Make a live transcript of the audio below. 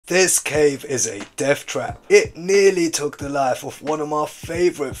This cave is a death trap. It nearly took the life of one of my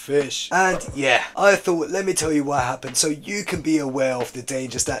favourite fish. And yeah, I thought let me tell you what happened so you can be aware of the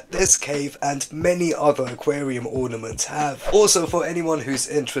dangers that this cave and many other aquarium ornaments have. Also, for anyone who's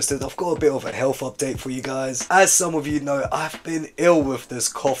interested, I've got a bit of a health update for you guys. As some of you know, I've been ill with this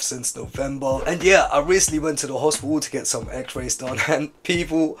cough since November. And yeah, I recently went to the hospital to get some x-rays done, and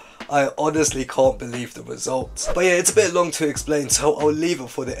people, I honestly can't believe the results. But yeah, it's a bit long to explain, so I'll leave it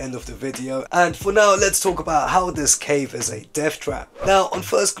for the end of the video. And for now, let's talk about how this cave is a death trap. Now, on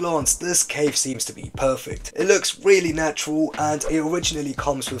first glance, this cave seems to be perfect. It looks really natural, and it originally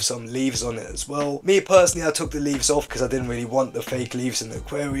comes with some leaves on it as well. Me personally, I took the leaves off because I didn't really want the fake leaves in the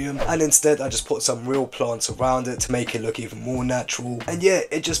aquarium, and instead I just put some real plants around it to make it look even more natural. And yeah,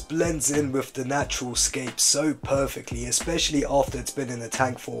 it just blends in with the natural scape so perfectly, especially after it's been in the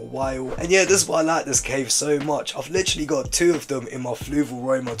tank for a while. And yeah, this is why I like this cave so much. I've literally got 2 of them in my Fluval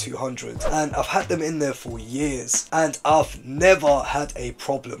Roma 200, and I've had them in there for years, and I've never had a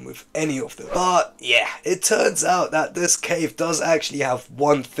problem with any of them. But yeah, it turns out that this cave does actually have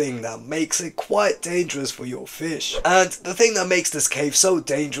one thing that makes it quite dangerous for your fish. And the thing that makes this cave so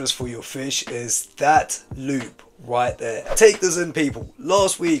dangerous for your fish is that loop right there. Take this in, people.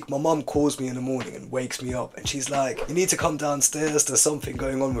 Last week my mum calls me in the morning and wakes me up, and she's like, you need to come downstairs, there's something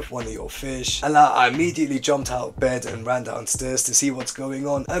going on with one of your fish. And I immediately jumped out of bed and ran downstairs to see what's going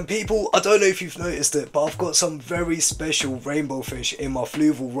on. And people, I don't know if you've noticed it, but I've got some very special rainbow fish in my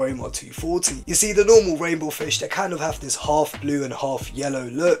Fluval Roma 240. You see, the normal rainbow fish, they kind of have this half blue and half yellow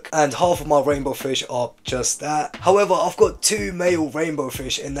look, and half of my rainbow fish are just that. However, I've got 2 male rainbow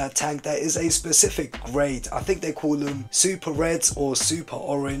fish in that tank that is a specific grade. I think they call them super reds or super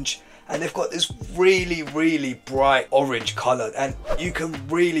orange, and they've got this really bright orange colour, and you can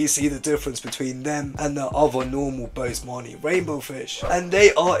really see the difference between them and the other normal Bozeman rainbow fish. And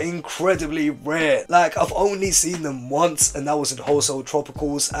they are incredibly rare. Like, I've only seen them once, and that was in wholesale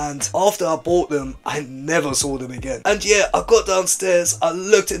tropicals, and after I bought them I never saw them again. And yeah, I got downstairs, I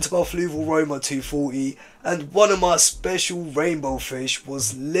looked into my Fluval Roma 240, and one of my special rainbow fish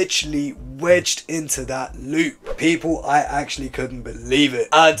was literally wedged into that loop. People, I actually couldn't believe it.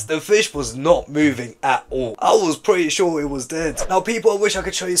 And the fish was not moving at all. I was pretty sure it was dead. Now people, I wish I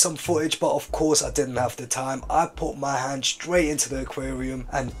could show you some footage, but of course I didn't have the time. I put my hand straight into the aquarium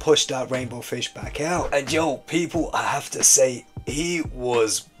and pushed that rainbow fish back out. And yo, people, I have to say, he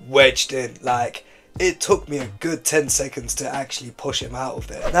was wedged in. Like, it took me a good 10 seconds to actually push him out of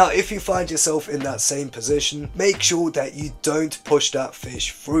there. Now, if you find yourself in that same position, make sure that you don't push that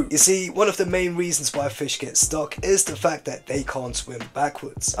fish through. You see, one of the main reasons why fish get stuck is the fact that they can't swim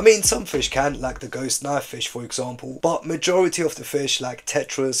backwards. I mean, some fish can, like the ghost knife fish for example, but majority of the fish like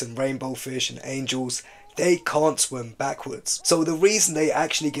tetras and rainbow fish and angels, they can't swim backwards. So the reason they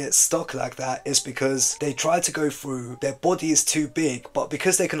actually get stuck like that is because they try to go through, their body is too big, but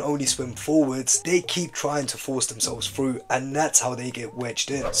because they can only swim forwards, they keep trying to force themselves through, and that's how they get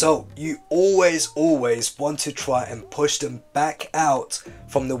wedged in. So you always want to try and push them back out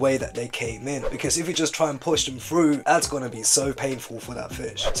from the way that they came in, because if you just try and push them through, that's going to be so painful for that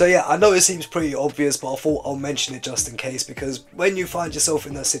fish. So yeah, I know it seems pretty obvious, but I thought I'll mention it just in case, because when you find yourself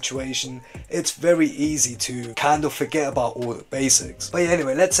in that situation, it's very easy to kind of forget about all the basics. But yeah,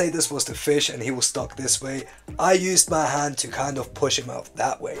 anyway, let's say this was the fish and he was stuck this way. I used my hand to kind of push him out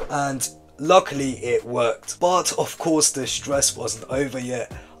that way, and luckily it worked. But of course the stress wasn't over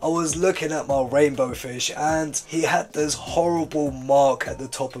yet. I was looking at my rainbow fish, and he had this horrible mark at the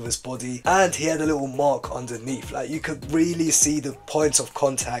top of his body, and he had a little mark underneath. Like, you could really see the points of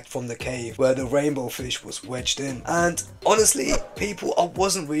contact from the cave where the rainbow fish was wedged in. And honestly, people, I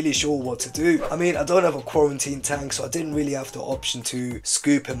wasn't really sure what to do. I mean, I don't have a quarantine tank, so I didn't really have the option to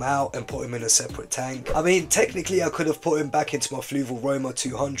scoop him out and put him in a separate tank. I mean, technically I could have put him back into my Fluval Roma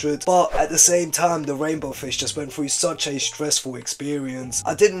 200, but at the same time the rainbow fish just went through such a stressful experience.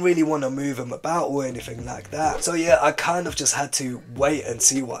 I didn't really want to move him about or anything like that. So yeah, I kind of just had to wait and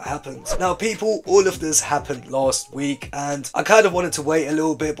see what happens. Now people, all of this happened last week, and I kind of wanted to wait a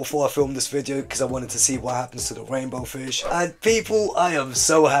little bit before I filmed this video because I wanted to see what happens to the rainbow fish. And people, I am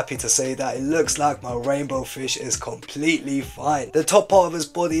so happy to say that it looks like my rainbow fish is completely fine. The top part of his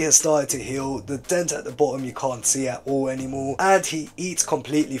body has started to heal, the dent at the bottom you can't see at all anymore, and he eats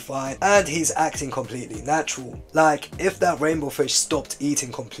completely fine, and he's acting completely natural. Like, if that rainbow fish stopped eating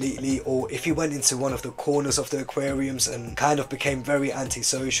completely completely, or if he went into one of the corners of the aquariums and kind of became very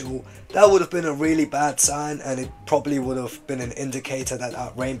antisocial, that would have been a really bad sign, and it probably would have been an indicator that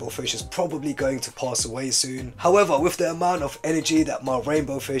our rainbow fish is probably going to pass away soon. However, with the amount of energy that my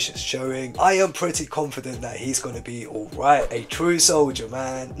rainbow fish is showing, I am pretty confident that he's going to be alright. A true soldier,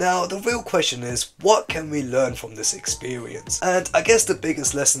 man. Now the real question is, what can we learn from this experience? And I guess the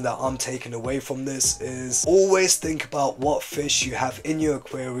biggest lesson that I'm taking away from this is always think about what fish you have in your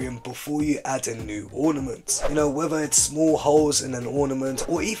aquarium before you add in new ornaments. You know, whether it's small holes in an ornament,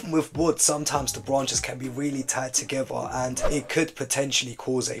 or even with wood, sometimes the branches can be really tight together and it could potentially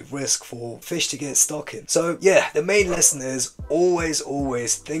cause a risk for fish to get stuck in. So yeah, the main lesson is always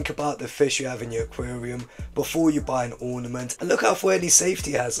think about the fish you have in your aquarium before you buy an ornament, and look out for any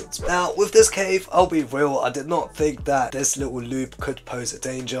safety hazards. Now with this cave, I'll be real, I did not think that this little loop could pose a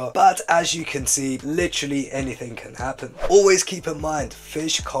danger, but as you can see, literally anything can happen. Always keep in mind,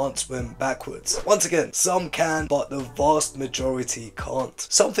 fish can't swim backwards. Once again, some can, but the vast majority can't.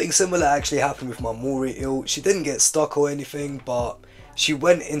 Something similar actually happened with my Maury eel. She didn't get stuck or anything, but she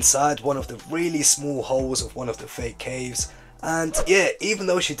went inside one of the really small holes of one of the fake caves. And yeah, even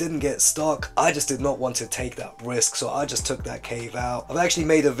though she didn't get stuck, I just did not want to take that risk, so I just took that cave out. I've actually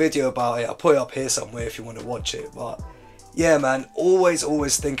made a video about it, I'll put it up here somewhere if you want to watch it. But yeah man, always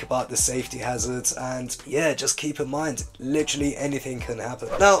think about the safety hazards, and yeah, just keep in mind, literally anything can happen.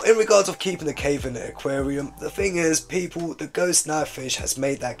 Now in regards of keeping the cave in the aquarium, the thing is people, the ghost knifefish has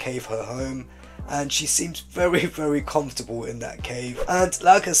made that cave her home, and she seems very comfortable in that cave. And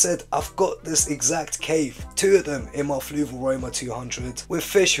like I said, I've got this exact cave, 2 of them in my Fluval Roma 200, with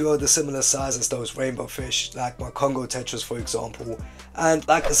fish who are the similar size as those rainbow fish, like my Congo tetras for example. And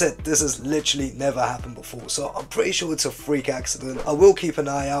like I said, this has literally never happened before, so I'm pretty sure it's a freak accident. I will keep an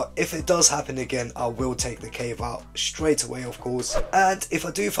eye out. If it does happen again, I will take the cave out straight away, of course. And if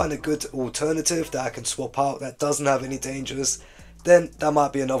I do find a good alternative that I can swap out that doesn't have any dangers, then that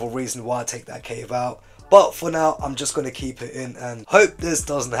might be another reason why I take that cave out. But for now, I'm just going to keep it in and hope this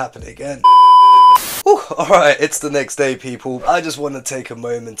doesn't happen again. Alright, it's the next day people. I just want to take a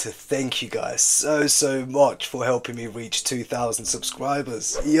moment to thank you guys so much for helping me reach 2,000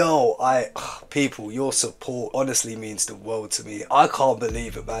 subscribers. Yo, people, your support honestly means the world to me. I can't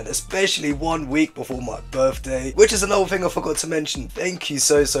believe it, man, especially 1 week before my birthday, which is another thing I forgot to mention. Thank you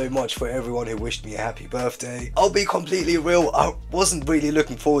so much for everyone who wished me a happy birthday. I'll be completely real, I wasn't really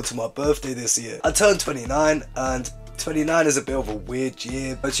looking forward to my birthday this year. I turned 29 and 29 is a bit of a weird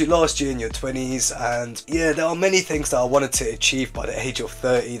year. It's your last year in your 20s, and yeah, there are many things that I wanted to achieve by the age of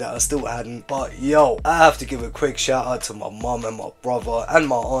 30 that I still hadn't. But yo, I have to give a quick shout out to my mum and my brother and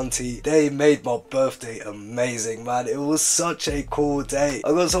my auntie. They made my birthday amazing, man. It was such a cool day.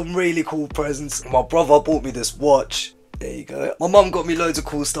 I got some really cool presents. My brother bought me this watch. There you go. My mum got me loads of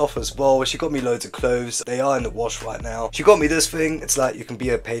cool stuff as well. She got me loads of clothes. They are in the wash right now. She got me this thing. It's like you can be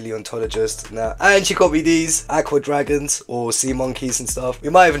a paleontologist now. And she got me these aqua dragons or sea monkeys and stuff. We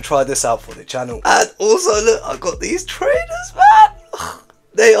might even try this out for the channel. And also look, I got these trainers, man.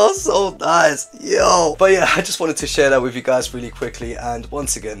 They are so nice, yo. But yeah, I just wanted to share that with you guys really quickly. And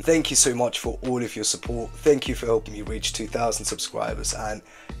once again, thank you so much for all of your support. Thank you for helping me reach 2,000 subscribers, and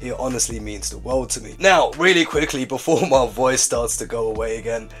it honestly means the world to me. Now, really quickly, before my voice starts to go away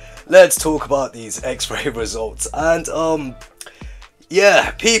again, let's talk about these X-ray results. And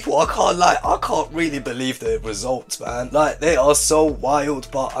yeah, people, I can't lie, I can't really believe the results, man. Like, they are so wild,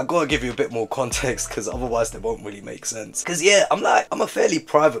 but I gotta give you a bit more context because otherwise they won't really make sense. Because yeah, I'm a fairly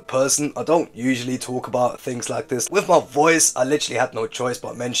private person. I don't usually talk about things like this. With my voice, I literally had no choice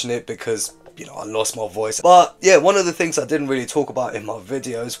but mention it because, you know, I lost my voice. But yeah, one of the things I didn't really talk about in my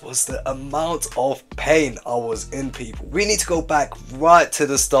videos was the amount of pain I was in, people. We need to go back right to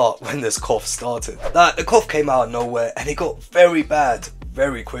the start when this cough started. Like, the cough came out of nowhere and it got very bad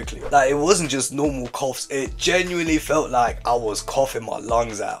very quickly. Like, it wasn't just normal coughs, it genuinely felt like I was coughing my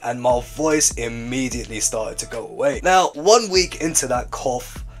lungs out, and my voice immediately started to go away. Now, 1 week into that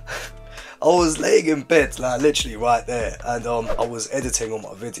cough, I was laying in bed, like literally right there, and I was editing on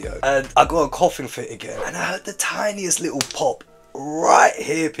my video, and I got a coughing fit again, and I heard the tiniest little pop right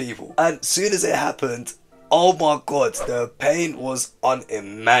here, people. And as soon as it happened, oh my god, the pain was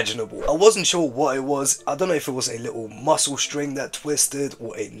unimaginable. I wasn't sure what it was. I don't know if it was a little muscle string that twisted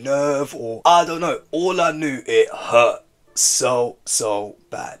or a nerve, or I don't know. All I knew, it hurt. so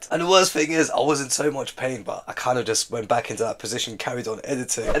bad. And the worst thing is, I was in so much pain, but I kind of just went back into that position, carried on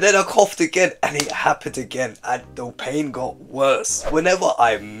editing, and then I coughed again, and it happened again, and the pain got worse. Whenever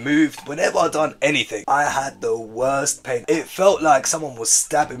I moved, whenever I done anything, I had the worst pain. It felt like someone was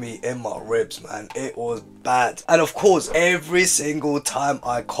stabbing me in my ribs, man. It was bad. And of course, every single time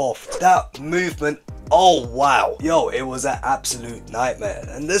I coughed, that movement, oh wow, yo, it was an absolute nightmare.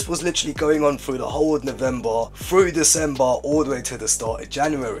 And this was literally going on through the whole of November, through December, all the way to the start of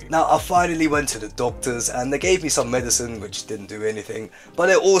January. Now I finally went to the doctors and they gave me some medicine which didn't do anything, but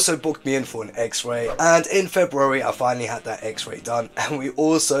they also booked me in for an x-ray, and in February I finally had that x-ray done, and we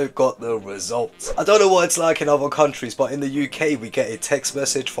also got the results. I don't know what it's like in other countries, but in the UK we get a text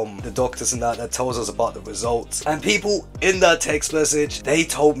message from the doctors and that tells us about the results, and people in that text message, they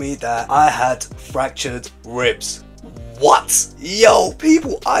told me that I had fractured ribs. What? Yo,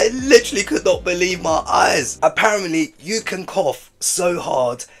 people, I literally could not believe my eyes. Apparently, you can cough so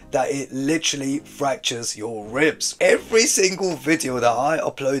hard that it literally fractures your ribs. Every single video that I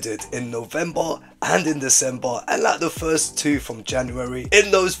uploaded in November and in December, and like the first two from January, in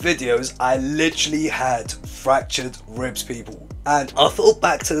those videos, I literally had fractured ribs, people. And I thought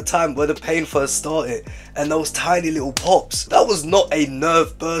back to the time where the pain first started and those tiny little pops. That was not a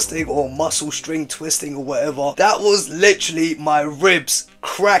nerve bursting or muscle string twisting or whatever. That was literally my ribs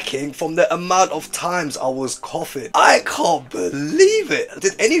cracking from the amount of times I was coughing. I can't believe it.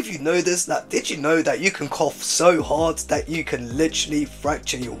 Did any of you know this? Like, did you know that you can cough so hard that you can literally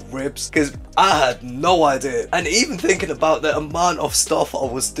fracture your ribs? Because I had no idea. And even thinking about the amount of stuff I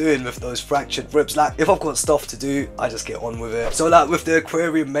was doing with those fractured ribs, like if I've got stuff to do, I just get on with it. So like with the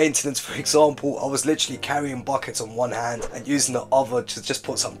aquarium maintenance, for example, I was literally carrying buckets on one hand and using the other to just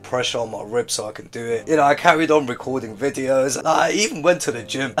put some pressure on my ribs so I can do it. You know, I carried on recording videos. And I even went to the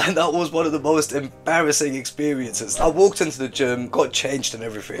gym, and that was one of the most embarrassing experiences. I walked into the gym, got changed and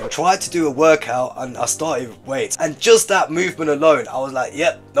everything, tried to do a workout, and I started with weights, and just that movement alone, I was like,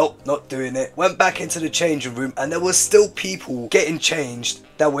 yep, nope, not doing it. Went back into the changing room, and there were still people getting changed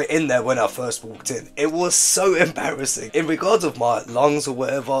that were in there when I first walked in. It was so embarrassing. In regards of my lungs or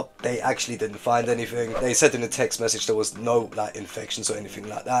whatever, they actually didn't find anything. They said in the text message there was no like infections or anything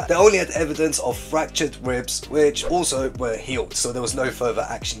like that. They only had evidence of fractured ribs, which also were healed, so there was no further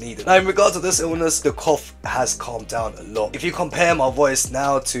action needed. Now in regards to this illness, the cough has calmed down a lot. If you compare my voice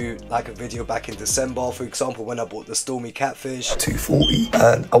now to like a video back in December, for example, when I bought the Stormy Catfish 240,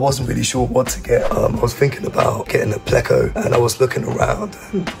 and I wasn't really sure what to get. I was thinking about getting a Pleco, and I was looking around.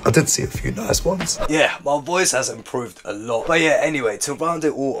 I did see a few nice ones. Yeah, my voice has improved a lot. But yeah, anyway, to round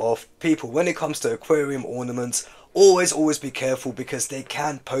it all off, people, when it comes to aquarium ornaments, always be careful because they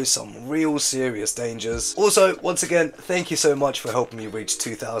can pose some real serious dangers. Also, once again, thank you so much for helping me reach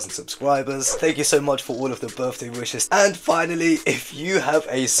 2,000 subscribers. Thank you so much for all of the birthday wishes. And finally, if you have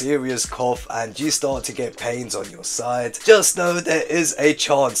a serious cough and you start to get pains on your side, just know there is a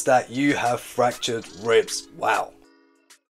chance that you have fractured ribs. Wow.